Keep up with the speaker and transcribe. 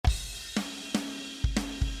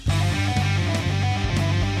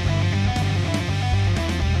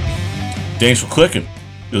Thanks for clicking.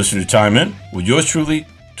 You listen to Time In with yours truly,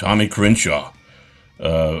 Tommy Crenshaw.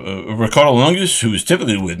 Ricardo Lungus, who is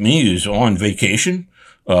typically with me, is on vacation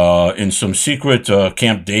in some secret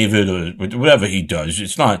Camp David or whatever he does.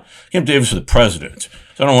 It's not Camp David for the president.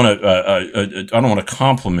 So I don't want to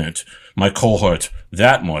compliment my cohort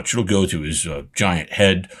that much. It'll go to his giant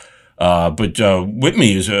head. But with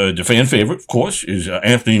me is the fan favorite, of course, is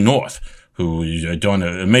Anthony North, who has done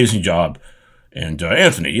an amazing job. And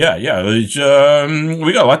Anthony, we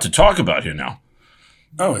got a lot to talk about here now.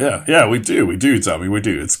 Oh yeah, we do, Tommy, we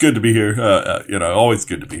do. It's good to be here. Always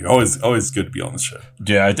good to be here. Always good to be on the show.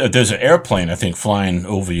 Yeah, there's an airplane I think flying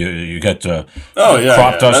over you. You got crop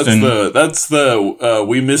That's dust the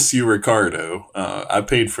we miss you, Ricardo. I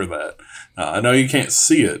paid for that. I know you can't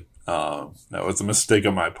see it. That was a mistake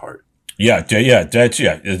on my part.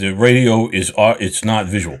 The radio is it's not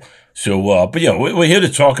visual. So, we're here to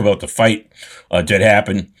talk about the fight that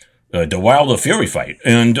happened, the Wilder Fury fight,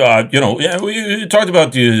 and we talked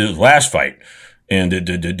about the last fight and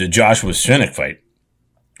the Joshua Cynic fight,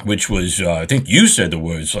 which was I think you said the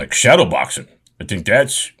words like shadow boxing. I think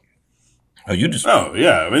that's how you describe. Oh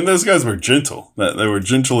yeah, I mean those guys were gentle. They were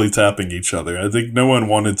gently tapping each other. I think no one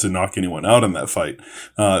wanted to knock anyone out in that fight.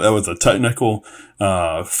 That was a technical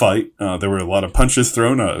fight. There were a lot of punches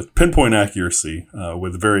thrown, pinpoint accuracy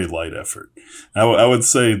with very light effort. I would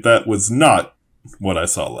say that was not what I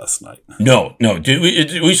saw last night. No.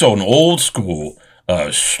 We saw an old school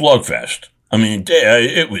slugfest. I mean,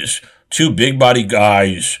 it was two big body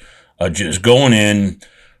guys just going in.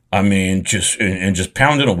 I mean, just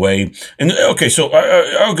pounding away. And okay, so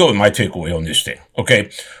I'll go with my takeaway on this thing. Okay,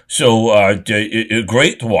 so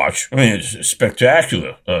great to watch. I mean, it's a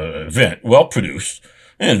spectacular event, well produced.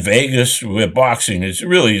 And Vegas, where boxing is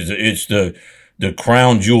really it's the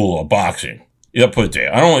crown jewel of boxing. Yeah, put it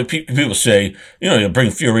there. I don't want people say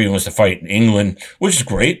bring Fury wants to fight in England, which is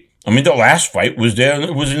great. I mean, the last fight was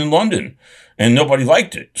in London. And nobody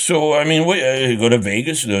liked it. So, I mean, go to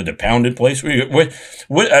Vegas, the pounded place.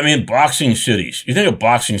 Boxing cities. You think of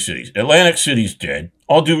boxing cities. Atlantic City's dead.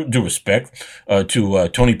 All due respect to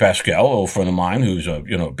Tony Pascal, an old friend of mine, who's a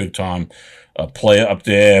big time player up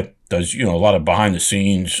there. Does a lot of behind the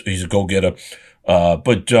scenes. He's a go getter.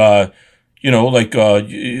 Havana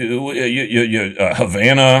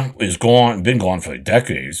is gone. Been gone for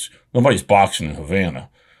decades. Nobody's boxing in Havana.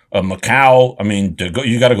 Macau, I mean,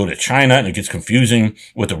 you got to go to China, and it gets confusing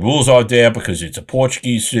what the rules are there because it's a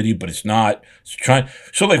Portuguese city, but it's not. It's China.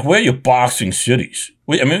 So, where are your boxing cities?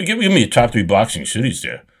 Give me your top 3 boxing cities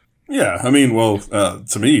there. Yeah, I mean, well,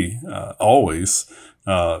 to me, always,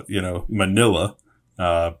 Manila.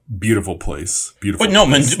 Beautiful place. Beautiful. But no,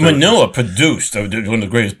 Manila produced one of the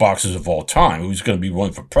greatest boxers of all time, who's going to be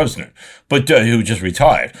running for president, but who just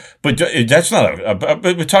retired. But that's not but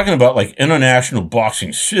we're talking about international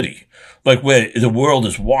boxing city, where the world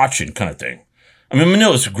is watching kind of thing. I mean,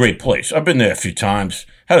 Manila's a great place. I've been there a few times.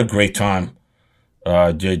 Had a great time.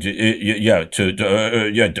 Shout out to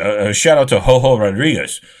Jojo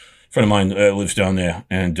Rodriguez. A friend of mine lives down there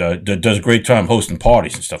and does a great time hosting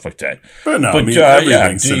parties and stuff like that.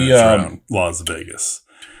 Everything centers around Las Vegas.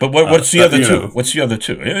 But what's the other two? What's the other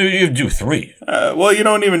two? You do 3. Well, you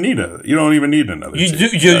don't even need another. You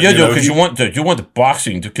do because you want the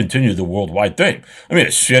boxing to continue the worldwide thing. I mean,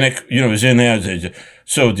 Cynic, is in there.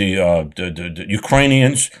 So the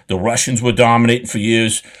Ukrainians, the Russians were dominating for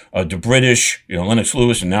years. The British, Lennox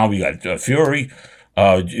Lewis, and now we got Fury,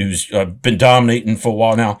 who's been dominating for a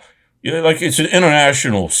while now. It's an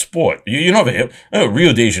international sport. Rio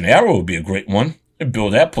de Janeiro would be a great one. And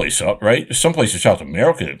build that place up, right? Some places in South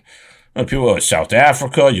America. People in South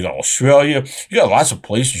Africa, you got Australia. You got lots of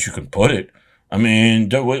places you can put it. I mean,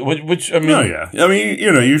 you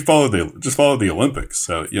follow the Olympics.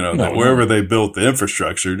 So, wherever they built the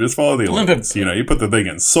infrastructure, just follow the Olympics. You put the thing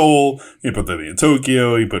in Seoul, you put the thing in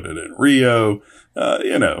Tokyo, you put it in Rio.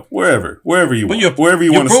 Wherever you want. Wherever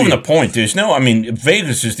you want to see. You're proving the point.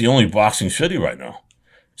 Vegas is the only boxing city right now.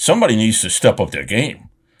 Somebody needs to step up their game.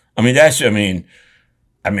 You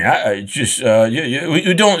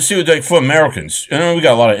don't see for Americans. We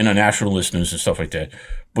got a lot of international listeners and stuff like that.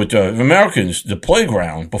 But Americans, the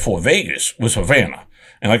playground before Vegas was Havana.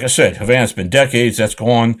 And like I said, Havana's been decades. That's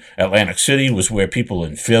gone. Atlantic City was where people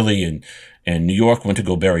in Philly and New York went to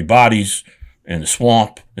go bury bodies. And the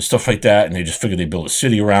swamp and stuff like that, and they just figured they'd build a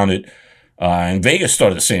city around it. And Vegas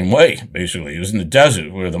started the same way, basically. It was in the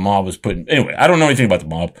desert where the mob was putting... Anyway, I don't know anything about the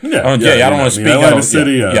mob. I don't want to speak. I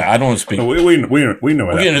don't want to speak. We know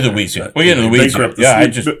what We're getting into the weeds here.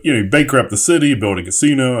 You bankrupt the city, build a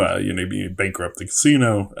casino, you bankrupt the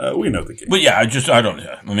casino. We know the game. But I don't...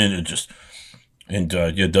 And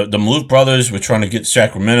yeah, the Maloof brothers were trying to get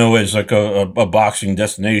Sacramento as like a boxing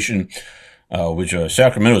destination, which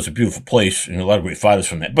Sacramento is a beautiful place and a lot of great fighters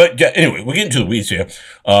from that. But yeah, anyway, we're getting to the weeds here.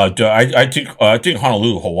 I think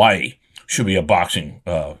Honolulu, Hawaii should be a boxing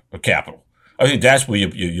capital. I think that's where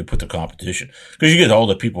you put the competition, because you get all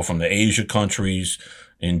the people from the Asia countries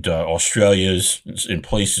and Australia's and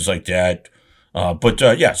places like that. But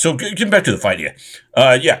yeah, so getting back to the fight here.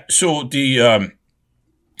 Yeah, so there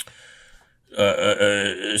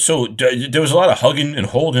was a lot of hugging and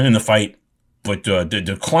holding in the fight, but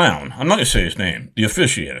the clown, I'm not going to say his name, the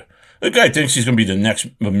officiator, the guy thinks he's going to be the next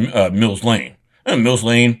Mills Lane. And Mills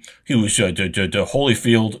Lane, he was the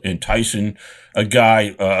Holyfield and Tyson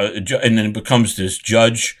guy, and then becomes this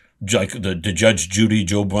judge, like the Judge Judy,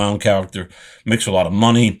 Joe Brown character, makes a lot of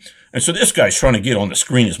money. And so this guy's trying to get on the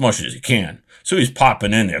screen as much as he can. So he's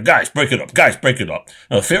popping in there. Guys, break it up. Guys, break it up.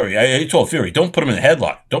 Fury, I told Fury, don't put him in the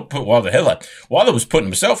headlock. Don't put Wilder in the headlock. Wilder was putting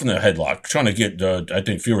himself in the headlock, trying to get, I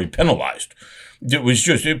think, Fury penalized. It was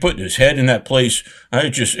just, he put his head in that place.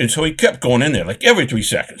 And so he kept going in there like every 3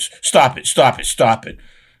 seconds. Stop it, stop it, stop it.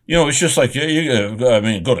 You know, it's just like,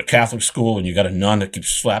 go to Catholic school and you got a nun that keeps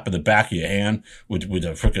slapping the back of your hand with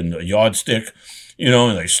a freaking yardstick. You know,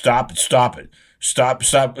 and like, stop it, stop it. Stop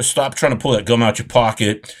trying to pull that gum out your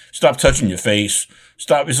pocket. Stop touching your face.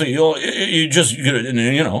 Stop. It's like,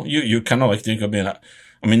 you kind of like think, I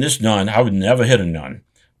mean, this nun, I would never hit a nun.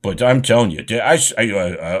 But I'm telling you, I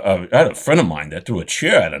had a friend of mine that threw a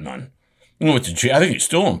chair at a nun. You know, I think he's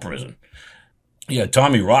still in prison. Yeah,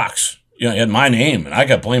 Tommy Rocks. You know, he had my name, and I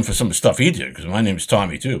got blamed for some of the stuff he did, because my name is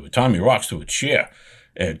Tommy too. But Tommy Rocks threw a chair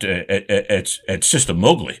at Sister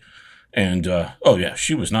Mowgli. And, oh yeah,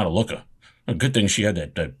 she was not a looker. A good thing she had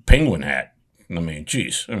that penguin hat. I mean,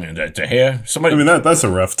 geez. I mean, the hair. Somebody. I mean, that's a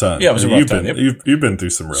rough time. Yeah, it was a rough time. You've been through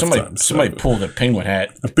some rough times. Somebody pulled a penguin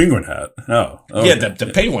hat. A penguin hat. Oh yeah,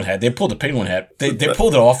 the penguin hat. They pulled the penguin hat. They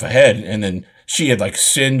pulled it off her head, and then she had like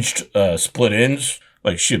singed split ends,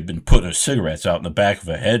 like she had been putting her cigarettes out in the back of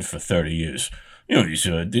her head for 30 years. You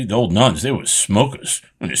know, the old nuns, they were smokers.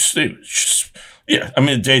 Yeah, I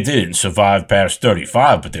mean, they didn't survive past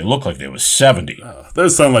 35, but they looked like they were 70.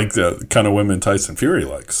 Those sound like the kind of women Tyson Fury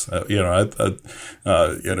likes.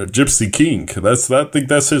 Gypsy King. I think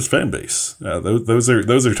that's his fan base. Those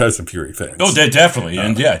are Tyson Fury fans. Oh, they're definitely,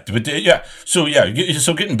 and yeah, but yeah. So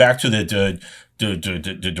getting back to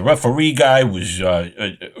the referee guy was,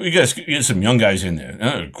 we got some young guys in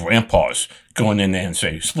there, grandpas going in there and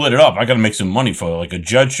say, split it up. I got to make some money for like a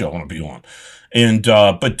judge show I want to be on, and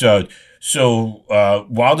So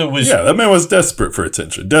Wilder was... Yeah, that man was desperate for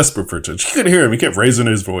attention. Desperate for attention. You could hear him. He kept raising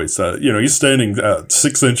his voice. He's standing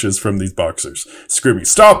 6 inches from these boxers, screaming,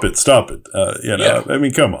 stop it, stop it. Yeah. I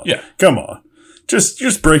mean, come on. Yeah. Come on.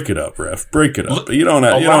 Just break it up, ref. Break it up. You don't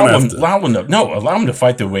have to... Allow them to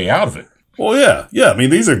fight their way out of it. Well, yeah. I mean,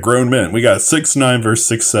 these are grown men. We got 6'9" versus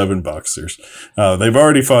 6'7" boxers. They've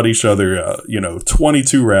already fought each other,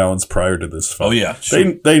 22 rounds prior to this fight. Oh, yeah.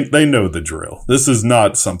 Sure. They know the drill. This is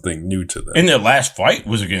not something new to them. And their last fight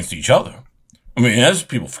was against each other. I mean, as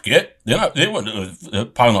people forget, they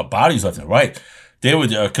weren't piling up bodies left and right. They were,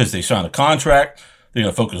 because they signed a contract, they're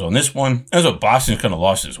going to focus on this one. That's what Boston kind of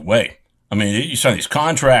lost his way. I mean, you sign these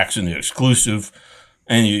contracts and they're exclusive.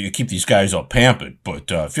 And you keep these guys all pampered.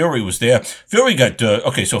 But Fury was there. Fury got,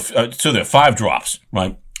 so there are 5 drops,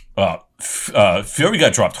 right? Fury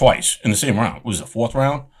got dropped twice in the same round. Was it the 4th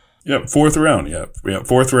round? Yeah, 4th round, yeah.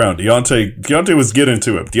 4th round. Deontay was getting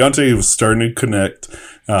to it. Deontay was starting to connect.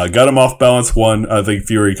 Got him off balance one. I think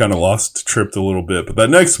Fury kind of tripped a little bit. But that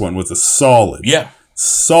next one was a solid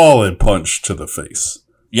punch to the face.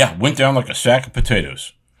 Yeah, went down like a sack of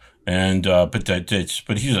potatoes. And but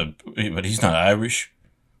he's not Irish.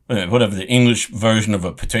 Whatever the English version of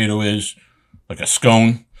a potato is, like a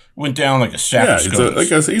scone, went down like a sack of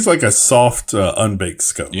scones. He's like a soft, unbaked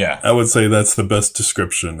scone. Yeah. I would say that's the best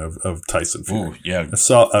description of Tyson Fury. Ooh, yeah.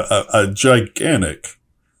 A gigantic,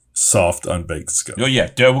 soft, unbaked scone. Oh, yeah,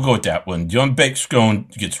 we'll go with that one. The unbaked scone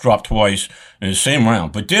gets dropped twice in the same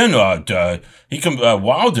round. But then Wilder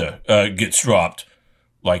gets dropped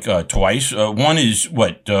like twice. One is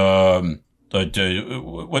what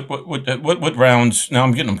rounds? Now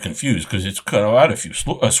I'm getting them confused because it's cut out a few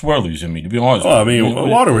swirlies in me, to be honest. Well, I mean,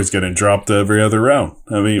 Wilder was getting dropped every other round.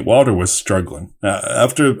 I mean, Wilder was struggling.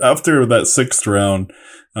 After that 6th round,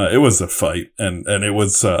 it was a fight, and it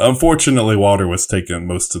was, unfortunately, Wilder was taking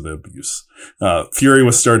most of the abuse. Fury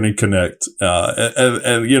was starting to connect,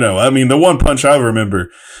 the one punch I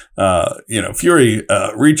remember, Fury,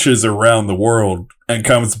 reaches around the world and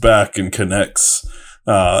comes back and connects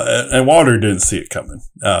And Wilder didn't see it coming.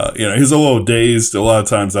 He was a little dazed. A lot of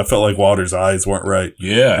times I felt like Wilder's eyes weren't right.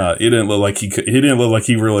 Yeah. He didn't look like he didn't look like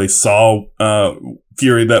he really saw,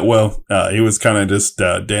 Fury that well. He was kind of just,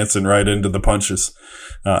 dancing right into the punches.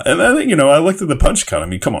 And I think, I looked at the punch count. I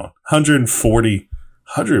mean, come on, 140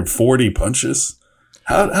 punches.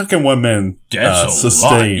 How can one man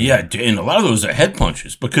sustain? Lot. Yeah, and a lot of those are head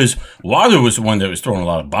punches because Wilder was the one that was throwing a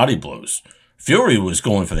lot of body blows. Fury was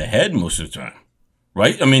going for the head most of the time,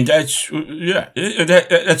 right? I mean, that's a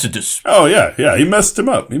Oh yeah, he messed him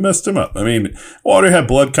up. I mean, Wilder had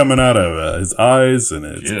blood coming out of his eyes and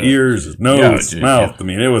his ears, his nose, his mouth. I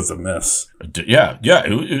mean, it was a mess. Yeah,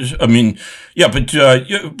 it was. I mean, but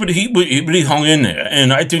he hung in there,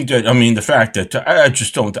 and I think that the fact that I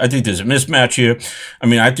think there's a mismatch here. I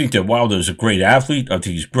mean, I think that Wilder is a great athlete. I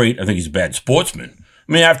think he's great. I think he's a bad sportsman.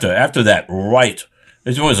 I mean, after that right.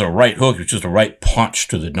 It was a right hook. It was just a right punch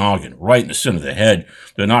to the noggin, right in the center of the head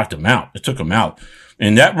that knocked him out. It took him out.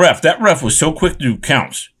 And that ref was so quick to do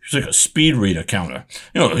counts. He was like a speed reader counter.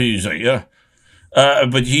 He's like, yeah.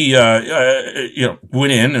 But he,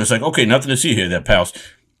 went in and was like, okay, nothing to see here, that pals.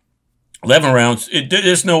 11 rounds.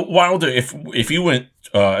 There's no Wilder. If he went,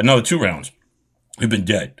 another 2 rounds, he'd been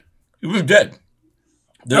dead.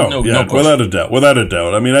 No without a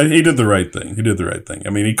doubt. I mean, he did the right thing.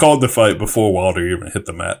 I mean, he called the fight before Wilder even hit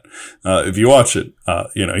the mat. If you watch it,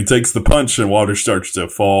 he takes the punch and Wilder starts to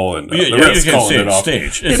fall, and the ref's calling it off.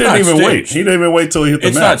 Stage. He didn't even wait till he hit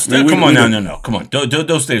the mat. Come on, no. Come on.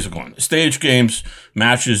 Those days are gone. Stage games,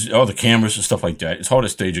 matches, all the cameras and stuff like that. It's hard to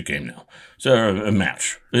stage a game now. So a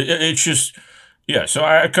match. It's just. Yeah, so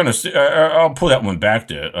I kind of I'll pull that one back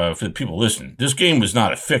there for the people listening. This game was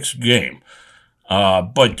not a fixed game.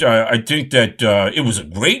 But I think that it was a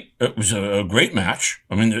great match.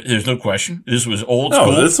 I mean, there's no question. This was old school.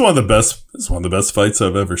 No, this is one of the best fights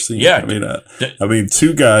I've ever seen. Yeah, I mean,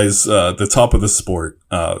 two guys at the top of the sport.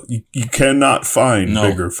 You cannot find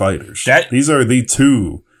bigger fighters. These are the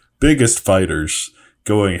two biggest fighters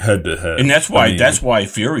going head to head, and that's why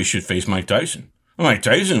Fury should face Mike Tyson. Mike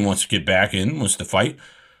Tyson wants to get back in, wants to fight.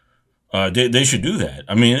 They should do that.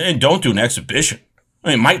 I mean, and don't do an exhibition. I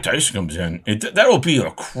mean, Mike Tyson comes in. That'll be a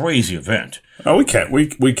crazy event. Oh, we can't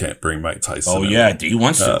bring Mike Tyson. Oh yeah, he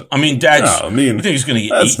wants to. I mean, you think he's going to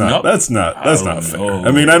get eaten up? That's not fair. I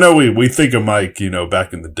mean, I know we think of Mike,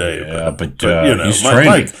 back in the day, but he's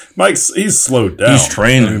training. Mike's he's slowed down. He's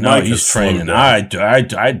training. He's training. I'd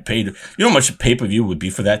pay. You know how much a pay per view would be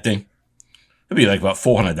for that thing? It'd be like about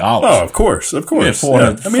 $400. Oh, of course. Yeah,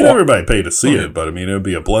 I mean, everybody paid to see it, but I mean, it would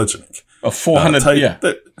be a bludgeoning. A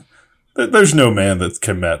 400. There's no man that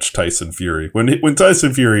can match Tyson Fury. When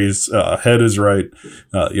Tyson Fury's head is right,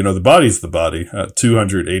 the body's the body.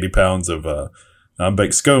 280 pounds of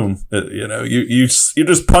baked scone. You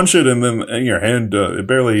just punch it, and then in your hand it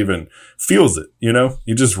barely even feels it.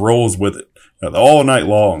 He just rolls with it all night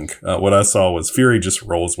long. What I saw was Fury just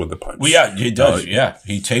rolls with the punch. Well, yeah, he does.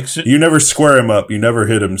 He takes it. You never square him up. You never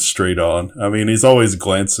hit him straight on. I mean, he's always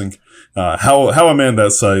glancing. How a man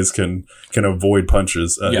that size can avoid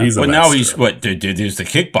punches? He's a but master. Now he's there's the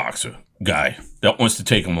kickboxer guy that wants to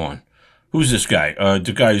take him on. Who's this guy?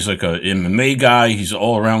 The guy is like a MMA guy. He's an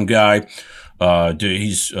all around guy.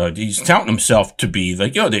 He's touting himself to be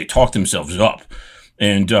like, they talk themselves up.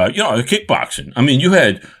 And, kickboxing. I mean, you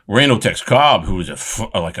had Randall Tex Cobb, who was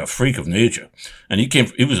like a freak of nature. And he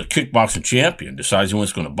was a kickboxing champion, decides he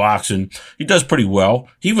wants to go into boxing. He does pretty well.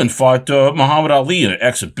 He even fought, Muhammad Ali in an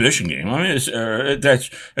exhibition game. I mean, that's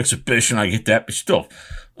exhibition. I get that, but still,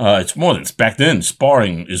 it's more than, back then,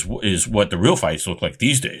 sparring is what the real fights look like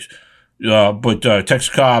these days. But Tex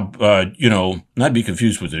Cobb, not be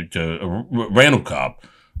confused with Randall Cobb,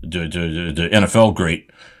 the NFL great.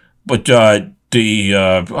 But,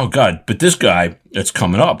 but this guy that's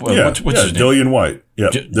coming up, what's his name? Dillian White. Yeah,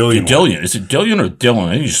 Dillian. Is it Dillian or Dylan?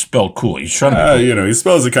 I think he's spelled cool. He's trying to be cool. He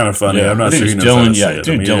spells it kind of funny. Yeah, I'm not sure he knows Dylan, how to say it.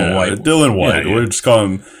 Dylan White. Dylan White. Yeah. We'll just call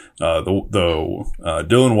him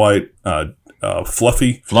Dylan White,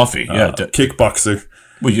 Fluffy. Fluffy, kickboxer.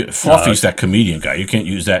 Well, Fluffy's that comedian guy. You can't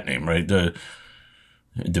use that name, right? The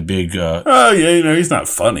big. He's not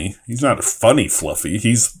funny. He's not a funny Fluffy.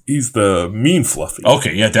 He's the mean Fluffy.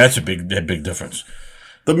 Okay, yeah, that's a big difference.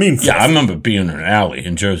 The mean Fluffy. Yeah, I remember being in an alley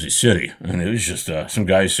in Jersey City, and it was just some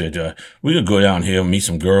guy said, "We could go down here and meet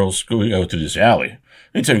some girls. We go through this alley.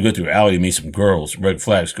 Anytime you go through an alley and meet some girls, red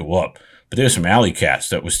flags go up. But there's some alley cats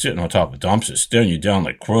that was sitting on top of dumpsters, staring you down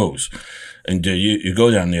like crows." And you go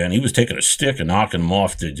down there, and he was taking a stick and knocking them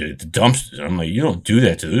off the dumpsters. And I'm like, you don't do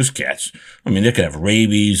that to those cats. I mean, they could have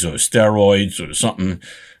rabies or steroids or something.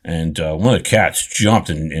 And one of the cats jumped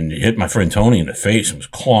and hit my friend Tony in the face and was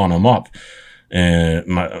clawing him up. And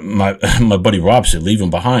my buddy Rob said, leave him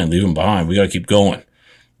behind. We got to keep going.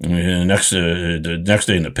 And the next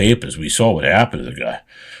day in the papers, we saw what happened to the guy.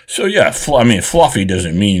 So yeah, fluffy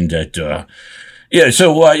doesn't mean that,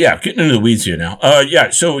 getting into the weeds here now.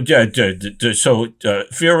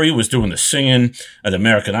 Fury was doing the singing, the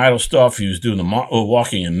American Idol stuff. He was doing the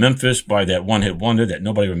walking in Memphis by that one-hit wonder that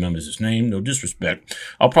nobody remembers his name. No disrespect.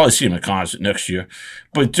 I'll probably see him in concert next year.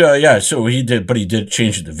 But, so he did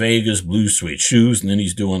change it to Vegas, blue suede shoes, and then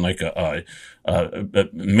he's doing like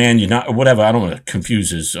Man United, whatever. I don't want to confuse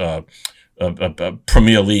his,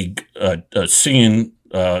 Premier League, singing,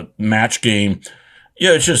 match game.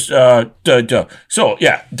 Yeah, it's just, So,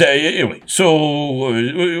 yeah, anyway,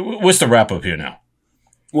 so what's the wrap up here now?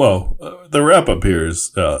 Well, the wrap up here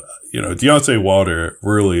is, Deontay Wilder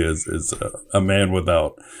really is a man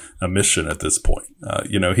without a mission at this point.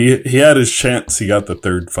 He had his chance. He got the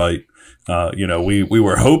third fight. We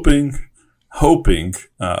were hoping,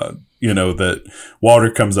 that Wilder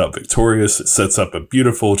comes out victorious. It sets up a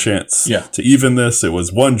beautiful chance to even this. It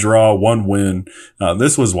was one draw, one win.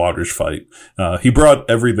 This was Wilder's fight. He brought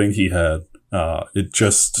everything he had. It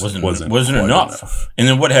just wasn't enough. And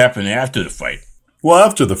then what happened after the fight? Well,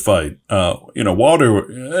 after the fight, Wilder,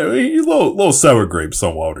 a little sour grapes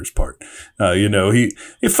on Wilder's part.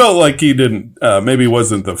 He felt like he didn't, maybe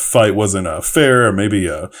the fight wasn't fair, or maybe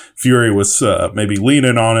Fury was maybe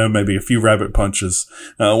leaning on him, maybe a few rabbit punches.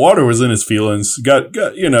 Wilder was in his feelings,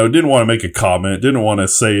 didn't want to make a comment, didn't want to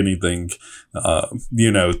say anything, to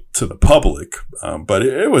the public. But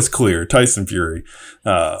it was clear, Tyson Fury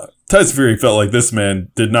felt like this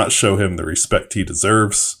man did not show him the respect he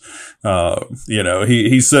deserves.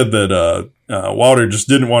 He said that, Wilder just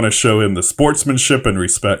didn't want to show him the sportsmanship and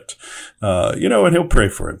respect, and he'll pray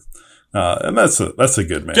for him. And that's a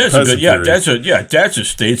good man. That's a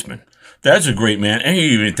statesman. That's a great man. And he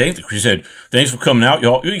even thanked him. He said, thanks for coming out,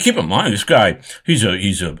 y'all. You keep in mind, this guy, he's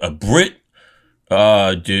a Brit,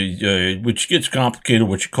 which gets complicated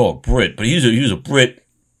what you call a Brit, but he's a Brit.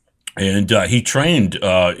 And he trained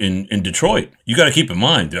in Detroit. You got to keep in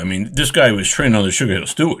mind. I mean, this guy was trained on the Sugar Hill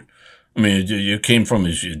Stewart. I mean, it came from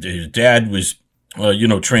his dad was,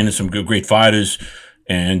 training some great fighters.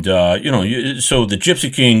 And, so the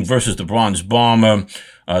Gypsy King versus the Bronze Bomber.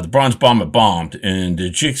 The Bronze Bomber bombed, and the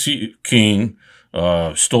Gypsy King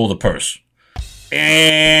stole the purse.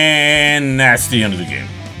 And that's the end of the game.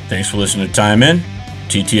 Thanks for listening to Time In,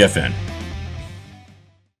 TTFN.